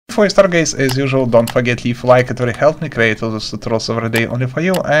Before we start, guys, as usual, don't forget leave a like, it will help me create all those tutorials every day only for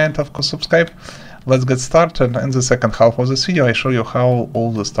you, and of course subscribe. Let's get started. In the second half of this video I show you how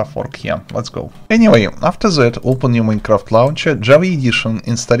all the stuff work here. Let's go. Anyway, after that open your Minecraft launcher, Java Edition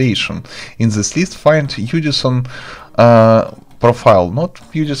installation. In this list find Udisen profile, not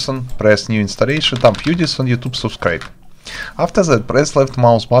Udisen, press new installation, tap Udisen, YouTube, subscribe. After that, press left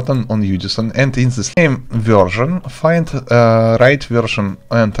mouse button on Udisen and in the same version find right version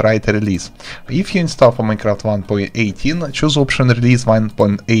and right release. If you install for Minecraft 1.18, choose option release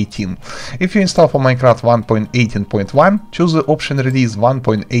 1.18. If you install for Minecraft 1.18.1, choose the option release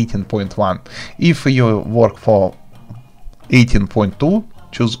 1.18.1. If you work for 18.2,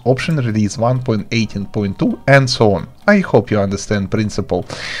 choose option release 1.18.2 and so on. I hope you understand principle.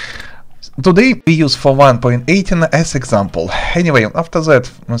 Today we use for 1.18 as example. Anyway, after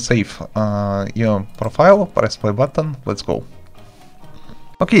that save your profile, press play button, let's go.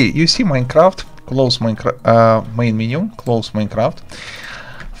 Okay, you see Minecraft, close Minecraft, main menu, close Minecraft.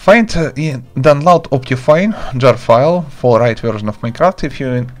 Find download Optifine jar file for right version of Minecraft. If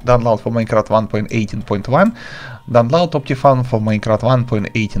you download for Minecraft 1.18.1, download Optifine for Minecraft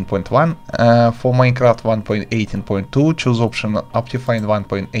 1.18.1. For Minecraft 1.18.2, choose option Optifine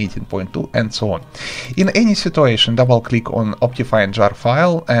 1.18.2 and so on. In any situation, double click on Optifine jar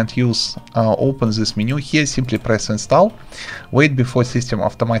file and use open this menu. Here simply press install. Wait before system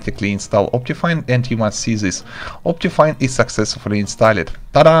automatically install Optifine and you must see this. Optifine is successfully installed.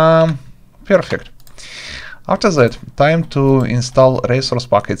 Ta-da! Perfect. After that, time to install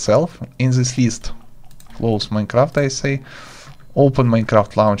Resourcepack itself. In this list, close Minecraft, I say, open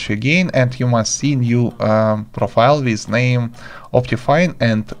Minecraft launcher again, and you must see new profile with name Optifine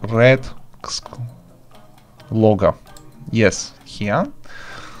and red logo. Yes, here.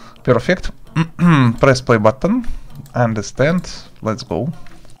 Perfect. Press play button. Understand. Let's go.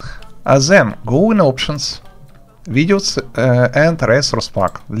 Then go in options, videos and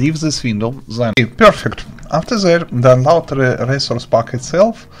Resourcepack. Leave this window. Then perfect. After that, download Resourcepack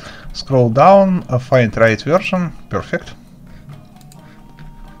itself. Scroll down, find right version. Perfect.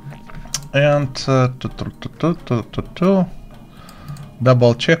 And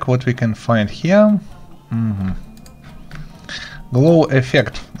double check what we can find here. Glow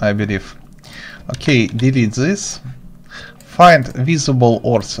effect, I believe. Okay, delete this. Find visible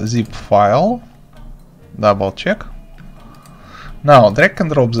ores zip file. Double check. Now drag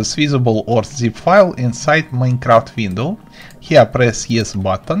and drop this visible ores zip file inside Minecraft window. Here press yes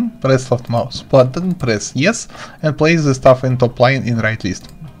button, press left mouse button, press yes, and place the stuff in top line in right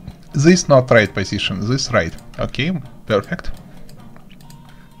list. This not right position, this right. Okay, perfect.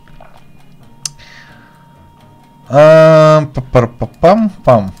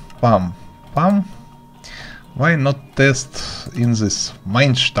 Why not test in this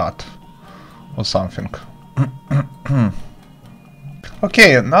Mindstadt or something?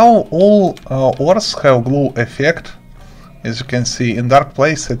 Okay, now all ores have glow effect. As you can see, in dark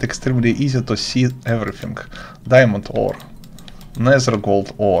place it's extremely easy to see everything. Diamond ore, nether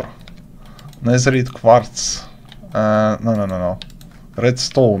gold ore, netherite quartz, no,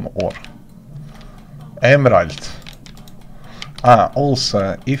 redstone ore, emerald.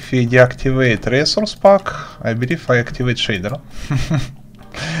 Also, if we deactivate Resourcepack, I believe I activate shader.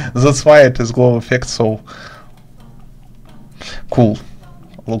 That's why it is glow effect so cool.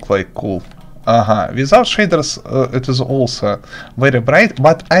 Look like cool. Without shaders it is also very bright,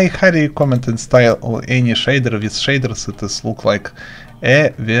 but I highly recommend install any shader. With shaders it is look like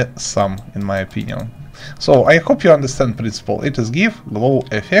awesome in my opinion. So I hope you understand principle. It is give glow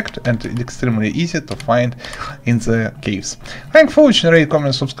effect and it's extremely easy to find in the caves. Thanks for watching, rate,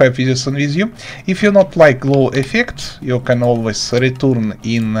 comment, subscribe videos on with you. If you not like glow effect, you can always return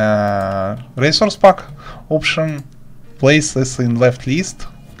in Resourcepack option, place this in left list,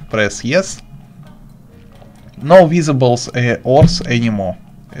 press yes. No visibles ores anymore,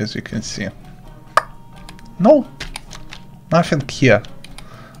 as you can see. No, nothing here.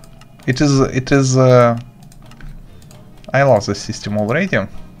 It is I love the system already,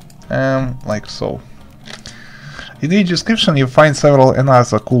 like so. In the description you find several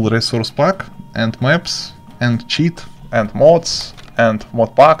another cool resource pack and maps and cheat and mods and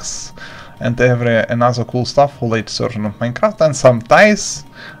mod packs and every another cool stuff for latest version of Minecraft, and sometimes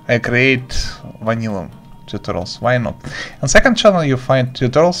I create vanilla tutorials, why not? On second channel you find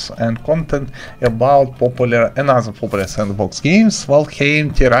tutorials and content about another popular sandbox games,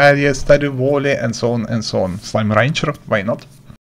 Valheim, Terraria, Stardew Valley and so on and so on. Slime Rancher, why not?